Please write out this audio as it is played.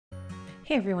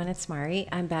Hey everyone, it's Mari.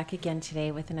 I'm back again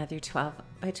today with another 12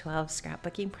 by 12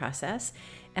 scrapbooking process,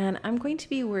 and I'm going to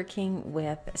be working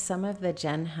with some of the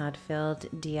Jen Hadfield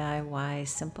DIY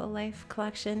Simple Life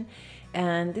collection.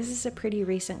 And this is a pretty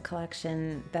recent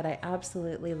collection that I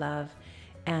absolutely love.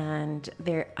 And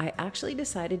I actually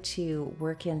decided to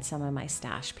work in some of my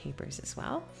stash papers as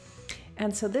well.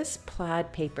 And so this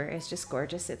plaid paper is just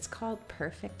gorgeous. It's called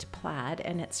Perfect Plaid,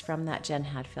 and it's from that Jen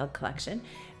Hadfield collection,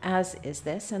 as is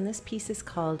this. And this piece is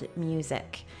called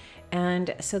Music.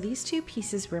 And so these two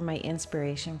pieces were my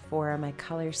inspiration for my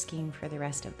color scheme for the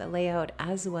rest of the layout,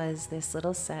 as was this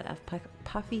little set of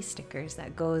puffy stickers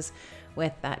that goes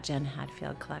with that Jen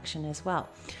Hadfield collection as well.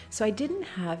 So I didn't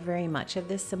have very much of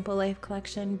this Simple Life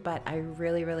collection, but I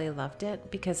really, really loved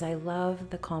it because I love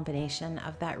the combination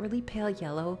of that really pale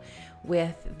yellow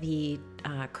with the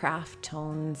craft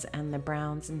tones and the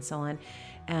browns and so on.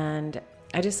 And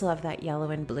I just love that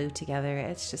yellow and blue together.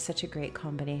 It's just such a great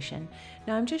combination.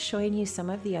 Now I'm just showing you some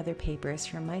of the other papers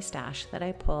from my stash that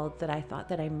I pulled that I thought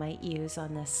that I might use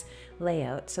on this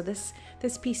layout. So this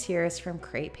piece here is from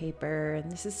crepe paper, and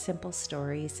this is Simple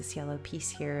Stories, this yellow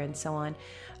piece here, and so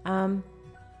on.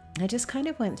 I just kind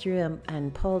of went through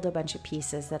and pulled a bunch of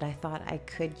pieces that I thought I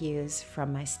could use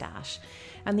from my stash.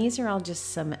 And these are all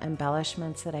just some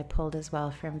embellishments that I pulled as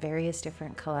well from various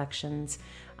different collections.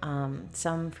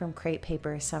 Some from crepe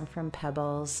paper, some from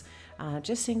pebbles,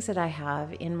 just things that I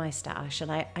have in my stash. And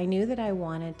I knew that I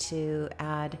wanted to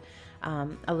add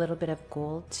a little bit of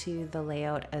gold to the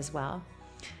layout as well.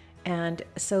 And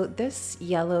so this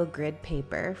yellow grid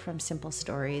paper from Simple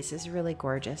Stories is really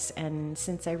gorgeous. And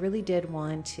since I really did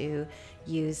want to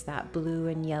use that blue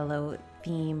and yellow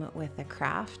theme with the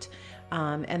craft,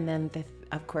 and then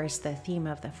of course the theme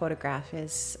of the photograph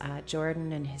is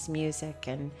Jordan and his music,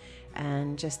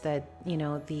 and just the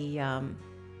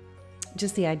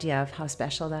just the idea of how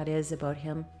special that is about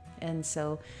him. And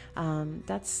so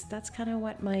that's kind of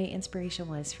what my inspiration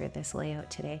was for this layout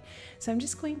today. So I'm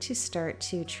just going to start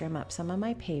to trim up some of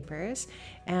my papers,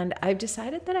 and I've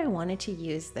decided that I wanted to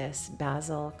use this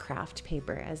basil craft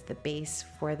paper as the base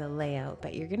for the layout,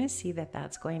 but you're going to see that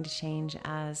that's going to change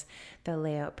as the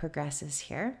layout progresses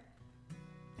here.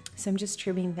 So I'm just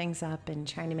trimming things up and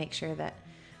trying to make sure that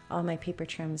all my paper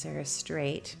trims are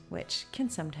straight, which can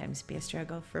sometimes be a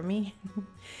struggle for me.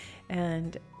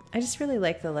 And I just really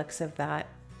like the looks of that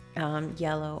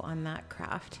yellow on that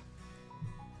craft.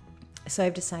 So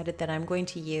I've decided that I'm going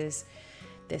to use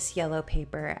this yellow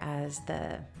paper as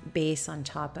the base on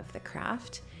top of the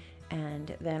craft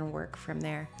and then work from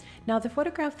there. Now the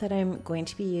photograph that I'm going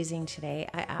to be using today,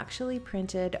 I actually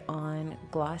printed on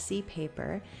glossy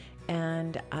paper,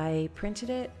 and I printed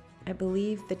it, I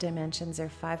believe the dimensions are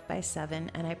 5 by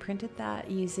 7, and I printed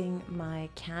that using my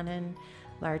Canon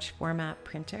large format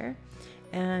printer.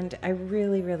 And I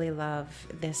really, really love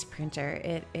this printer.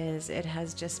 It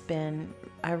has just been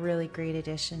a really great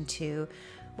addition to,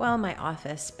 well, my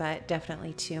office, but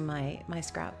definitely to my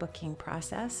scrapbooking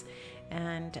process.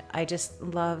 And I just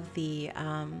love the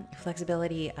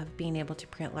flexibility of being able to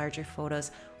print larger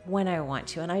photos when I want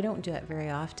to. And I don't do it very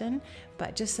often,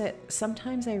 but just that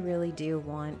sometimes I really do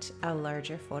want a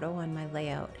larger photo on my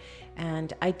layout.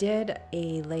 And I did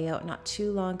a layout not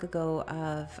too long ago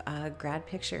of a grad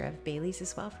picture of Bailey's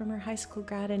as well from her high school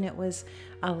grad, and it was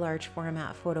a large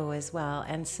format photo as well.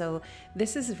 And so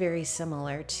this is very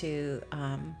similar to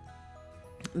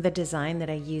the design that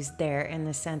I used there, in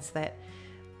the sense that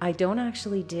I don't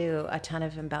actually do a ton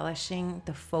of embellishing.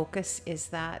 The focus is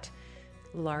that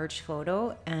large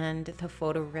photo, and the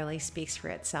photo really speaks for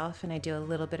itself. And I do a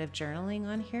little bit of journaling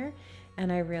on here,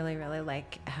 and I really, really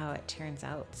like how it turns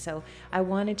out. So I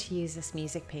wanted to use this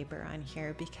music paper on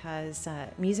here because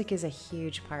music is a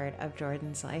huge part of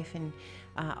Jordan's life, and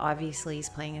obviously he's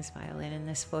playing his violin in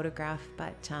this photograph,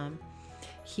 but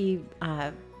he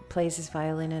plays his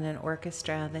violin in an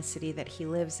orchestra in the city that he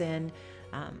lives in.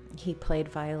 He played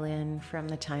violin from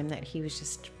the time that he was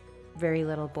just very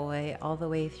little boy all the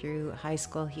way through high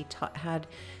school. He had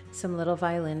some little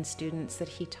violin students that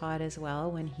he taught as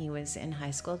well when he was in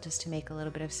high school, just to make a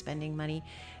little bit of spending money.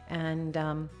 And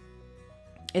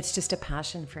it's just a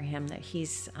passion for him that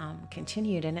he's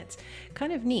continued. And it's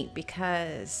kind of neat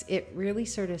because it really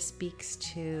sort of speaks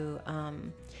to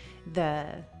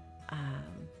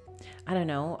I don't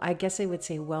know, I guess I would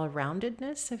say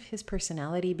well-roundedness of his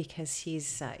personality, because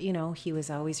he's, he was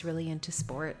always really into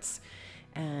sports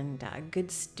and a good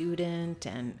student,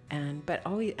 but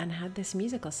always, and had this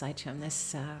musical side to him,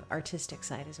 this artistic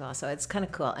side as well. So it's kind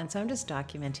of cool. And so I'm just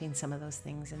documenting some of those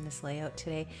things in this layout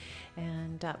today.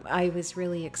 And I was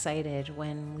really excited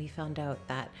when we found out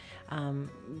that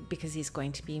because he's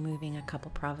going to be moving a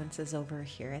couple provinces over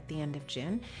here at the end of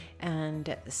June.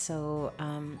 And so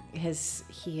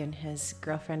he and his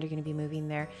girlfriend are going to be moving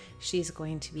there. She's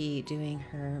going to be doing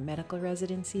her medical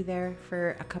residency there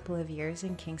for a couple of years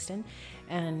in Kingston,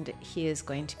 and he is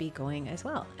going to be going as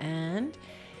well. And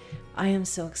I am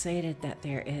so excited that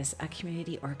there is a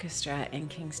community orchestra in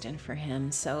Kingston for him,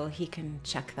 so he can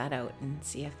check that out and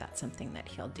see if that's something that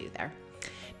he'll do there.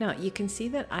 Now you can see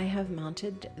that I have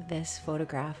mounted this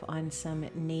photograph on some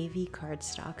navy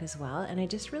cardstock as well, and I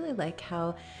just really like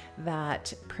how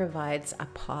that provides a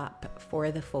pop for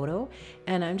the photo.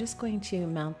 And I'm just going to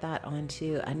mount that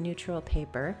onto a neutral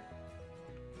paper,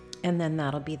 and then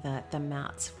that'll be the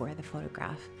mats for the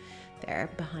photograph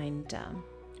there behind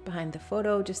the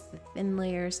photo, just the thin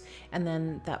layers, and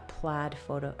then that plaid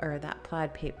photo, or that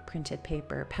plaid printed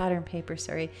paper, pattern paper,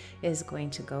 sorry, is going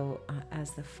to go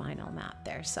as the final mat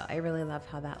there. So I really love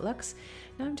how that looks.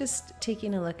 Now I'm just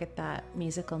taking a look at that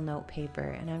musical note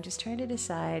paper, and I'm just trying to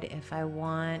decide if I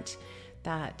want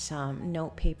that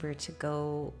note paper to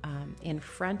go in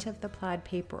front of the plaid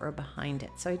paper or behind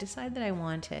it. So I decided that I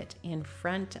want it in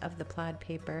front of the plaid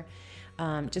paper,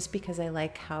 just because I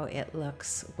like how it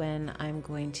looks when I'm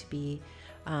going to be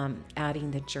adding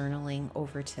the journaling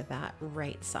over to that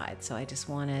right side. So I just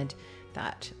wanted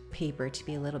that paper to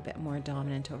be a little bit more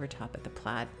dominant over top of the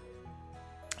plaid.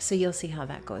 So you'll see how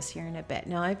that goes here in a bit.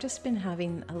 Now I've just been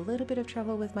having a little bit of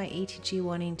trouble with my ATG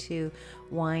wanting to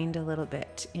wind a little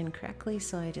bit incorrectly.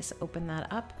 So I just open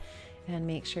that up and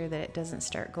make sure that it doesn't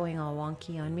start going all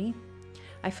wonky on me.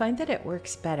 I find that it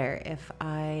works better if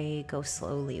I go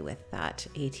slowly with that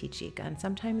ATG gun.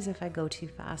 Sometimes if I go too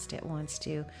fast, it wants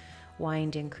to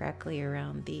wind incorrectly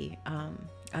around the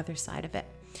other side of it.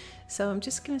 So I'm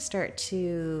just going to start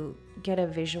to get a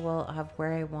visual of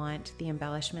where I want the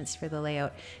embellishments for the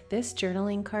layout. This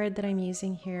journaling card that I'm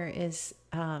using here is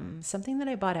something that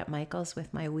I bought at Michael's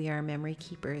with my We Are Memory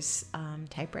Keepers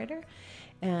typewriter.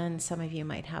 And some of you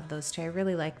might have those too. I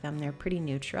really like them. They're pretty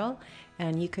neutral,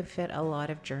 and you could fit a lot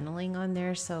of journaling on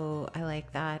there. So I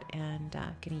like that, and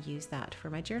I'm going to use that for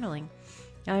my journaling.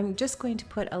 I'm just going to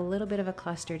put a little bit of a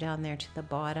cluster down there to the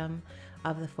bottom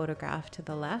of the photograph to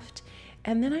the left.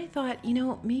 And then I thought, you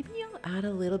know, maybe I'll add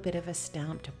a little bit of a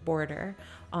stamped border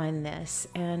on this.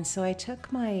 And so I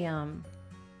took my,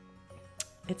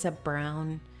 it's a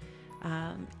brown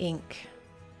ink.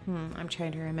 I'm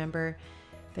trying to remember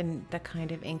the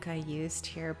kind of ink I used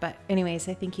here. But anyways,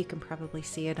 I think you can probably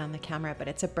see it on the camera, but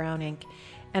it's a brown ink.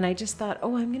 And I just thought,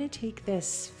 oh, I'm going to take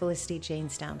this Felicity Jane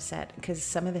stamp set because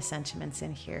some of the sentiments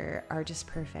in here are just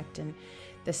perfect. And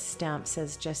the stamp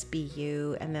says just be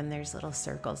you, and then there's little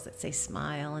circles that say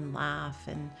smile and laugh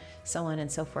and so on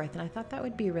and so forth. And I thought that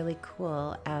would be really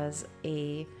cool as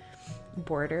a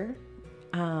border.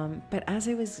 But as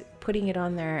I was putting it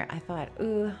on there, I thought,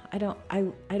 ooh, I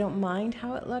don't mind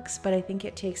how it looks, but I think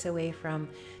it takes away from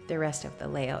the rest of the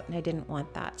layout, and I didn't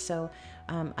want that. So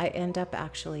I end up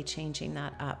actually changing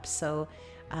that up. So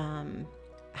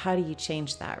how do you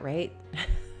change that, right?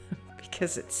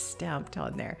 Because it's stamped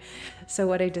on there. So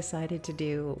what I decided to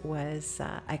do was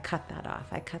I cut that off.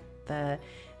 I cut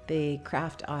the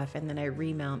craft off, and then I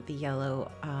remount the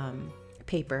yellow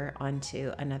paper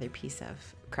onto another piece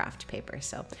of craft paper.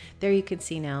 So there you can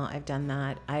see now I've done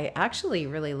that. I actually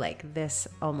really like this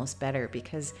almost better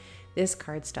because this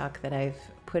cardstock that I've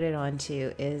put it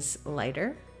onto is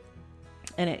lighter,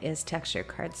 and it is texture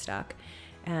cardstock,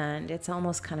 and it's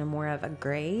almost kind of more of a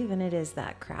gray than it is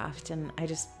that craft, and I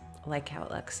just like how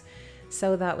it looks.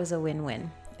 So that was a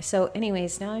win-win. So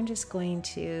anyways, now I'm just going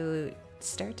to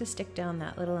start to stick down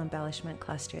that little embellishment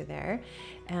cluster there,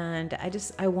 and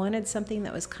I wanted something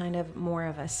that was kind of more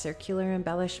of a circular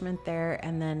embellishment there,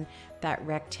 and then that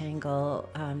rectangle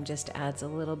just adds a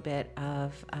little bit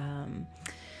of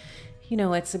you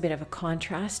know, it's a bit of a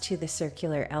contrast to the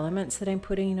circular elements that I'm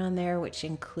putting on there, which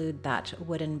include that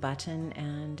wooden button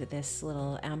and this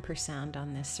little ampersand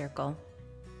on this circle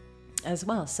as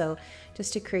well. So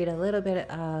just to create a little bit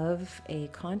of a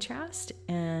contrast,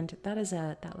 and that is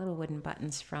that little wooden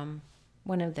buttons from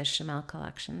one of the Chamel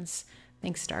collections. I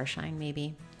think Starshine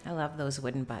maybe. I love those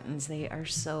wooden buttons. They are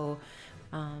so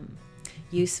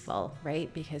useful,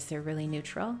 right? Because they're really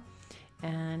neutral.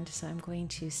 And so I'm going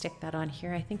to stick that on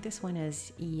here. I think this one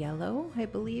is yellow, I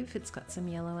believe. It's got some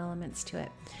yellow elements to it.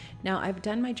 Now I've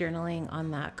done my journaling on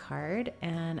that card,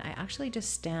 and I actually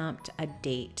just stamped a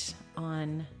date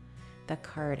on the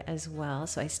card as well.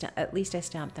 So at least I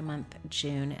stamped the month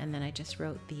June, and then I just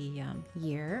wrote the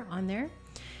year on there.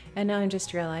 And now I'm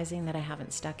just realizing that I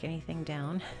haven't stuck anything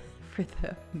down for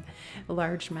the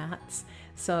large mats.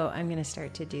 So I'm going to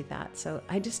start to do that. So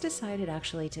I just decided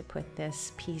actually to put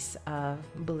this piece of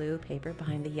blue paper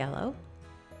behind the yellow.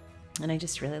 And I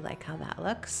just really like how that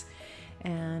looks.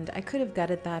 And I could have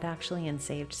gutted that actually and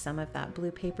saved some of that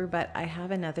blue paper, but I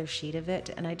have another sheet of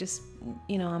it and I just,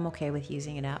 I'm okay with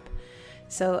using it up.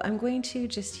 So I'm going to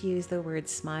just use the word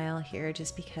smile here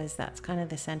just because that's kind of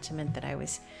the sentiment that I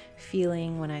was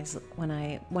feeling when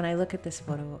I look at this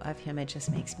photo of him. It just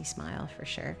makes me smile for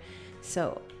sure.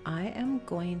 So I am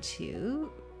going to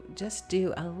just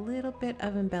do a little bit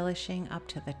of embellishing up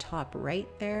to the top right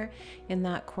there in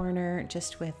that corner,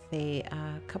 just with a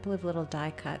couple of little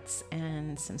die cuts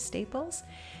and some staples.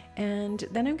 And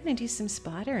then I'm going to do some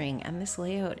splattering, and this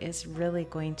layout is really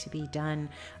going to be done.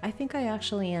 I think I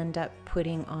actually end up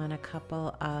putting on a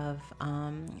couple of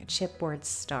chipboard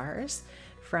stars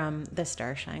from the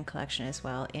Starshine collection as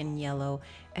well in yellow,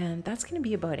 and that's going to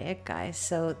be about it, guys.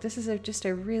 So this is just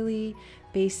a really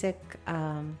basic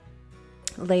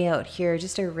layout here,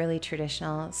 just a really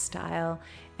traditional style,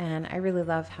 and I really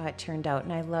love how it turned out.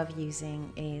 And I love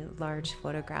using a large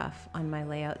photograph on my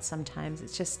layout sometimes.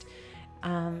 It's just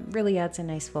really adds a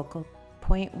nice focal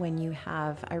point when you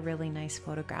have a really nice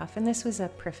photograph. And this was a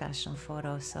professional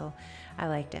photo, so I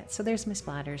liked it. So there's my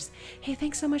splatters. Hey,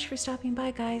 thanks so much for stopping by,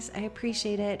 guys. I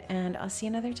appreciate it, and I'll see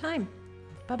you another time.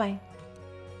 Bye-bye.